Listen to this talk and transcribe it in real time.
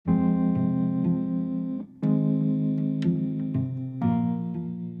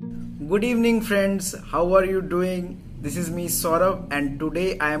Good evening friends, how are you doing? This is me Saurav and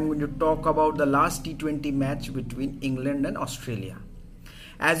today I am going to talk about the last T20 match between England and Australia.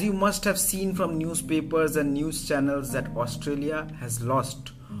 As you must have seen from newspapers and news channels that Australia has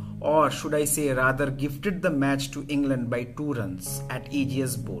lost, or should I say rather gifted the match to England by 2 runs at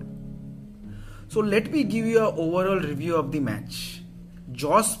Ageas Bowl. So let me give you an overall review of the match.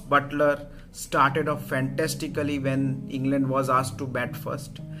 Jos Buttler started off fantastically when England was asked to bat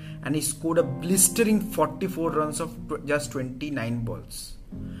first, and he scored a blistering 44 runs of just 29 balls.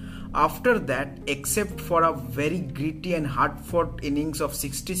 After that, except for a very gritty and hard-fought innings of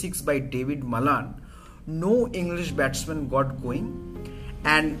 66 by David Malan, no English batsman got going,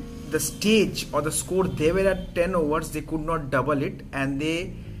 and the stage or the score, they were at 10 overs, they could not double it, and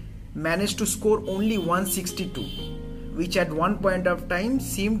they managed to score only 162, which at one point of time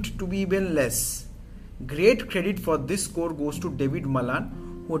seemed to be even less. Great credit for this score goes to David Malan,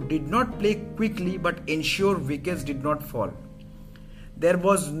 who did not play quickly but ensured wickets did not fall. There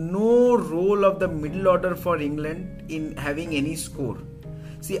was no role of the middle order for England in having any score.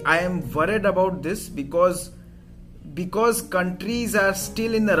 See, I am worried about this because countries are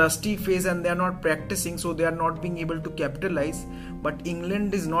still in the rusty phase and they are not practicing, so they are not being able to capitalize. But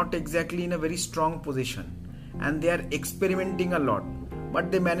England is not exactly in a very strong position and they are experimenting a lot,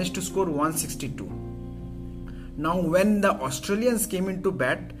 but they managed to score 162. Now when the Australians came into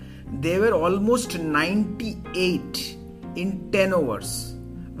bat, they were almost 98 in 10 overs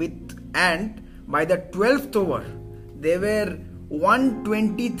and by the 12th over they were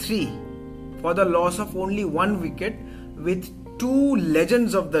 123 for the loss of only 1 wicket, with 2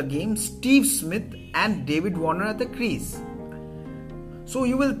 legends of the game, Steve Smith and David Warner, at the crease. So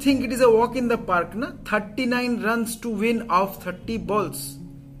you will think it is a walk in the park, na? 39 runs to win off 30 balls.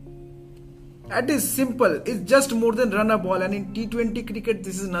 That is simple. It's just more than run a ball, and in T20 cricket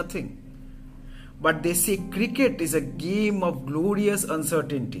this is nothing. But they say cricket is a game of glorious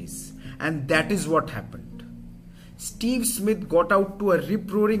uncertainties, and that is what happened. Steve Smith got out to a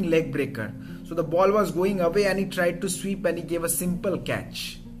rip-roaring leg breaker. So the ball was going away and he tried to sweep and he gave a simple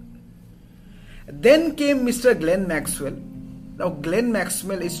catch. Then came Mr. Glenn Maxwell. Now Glenn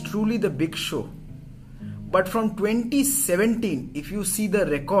Maxwell is truly the big show. But from 2017, if you see the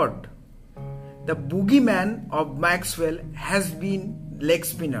record, the boogeyman of Maxwell has been leg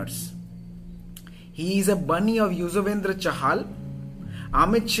spinners. He is a bunny of Yuzvendra Chahal.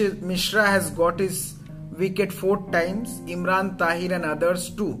 Amit Mishra has got his wicket 4 times, Imran Tahir and others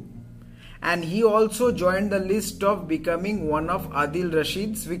too. And he also joined the list of becoming one of Adil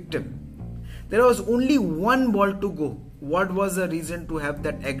Rashid's victim. There was only 1 ball to go. What was the reason to have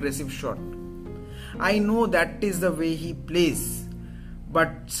that aggressive shot? I know that is the way he plays,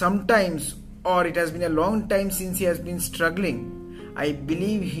 but sometimes, or it has been a long time since he has been struggling, I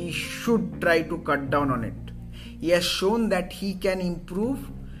believe he should try to cut down on it. He has shown that he can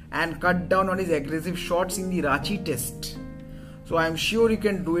improve and cut down on his aggressive shots in the Ranchi test. So I am sure he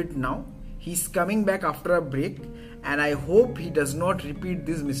can do it now. He's coming back after a break and I hope he does not repeat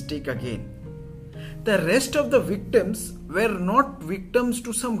this mistake again. The rest of the victims were not victims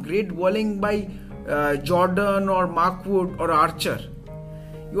to some great bowling by Jordan or Mark Wood or Archer.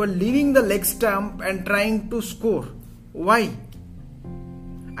 You are leaving the leg stump and trying to score. Why?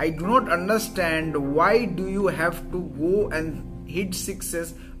 I do not understand why do you have to go and hit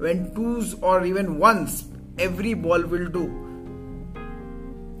sixes when 2s or even 1s every ball will do.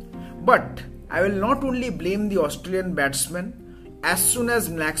 But I will not only blame the Australian batsmen. As soon as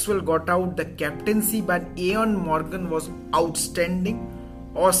Maxwell got out, the captaincy by Ian Morgan was outstanding,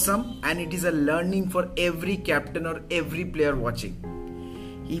 awesome, and it is a learning for every captain or every player watching.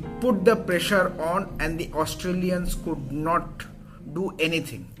 He put the pressure on and the Australians could not do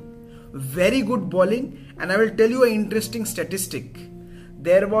anything. Very good bowling, and I will tell you an interesting statistic.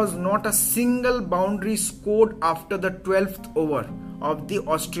 There was not a single boundary scored after the 12th over of the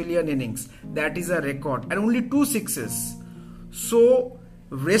Australian innings. That is a record, and only 2 sixes. So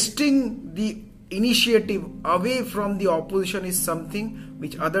wresting the initiative away from the opposition is something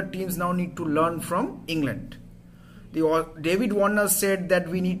which other teams now need to learn from England. David Warner said that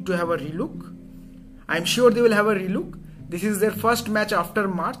we need to have a relook. I'm sure they will have a relook. This is their first match after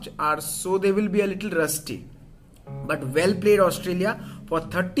March, so they will be a little rusty. But well played Australia. For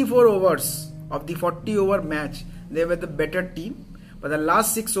 34 overs of the 40 over match, they were the better team. But the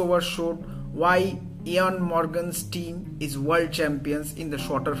last 6 overs showed why Ian Morgan's team is world champions in the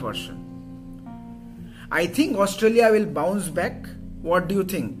shorter version. I think Australia will bounce back. What do you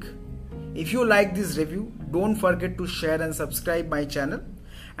think? If you like this review, don't forget to share and subscribe my channel.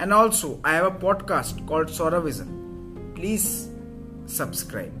 And also, I have a podcast called Sauravism. Please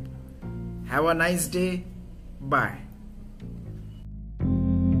subscribe. Have a nice day. Bye.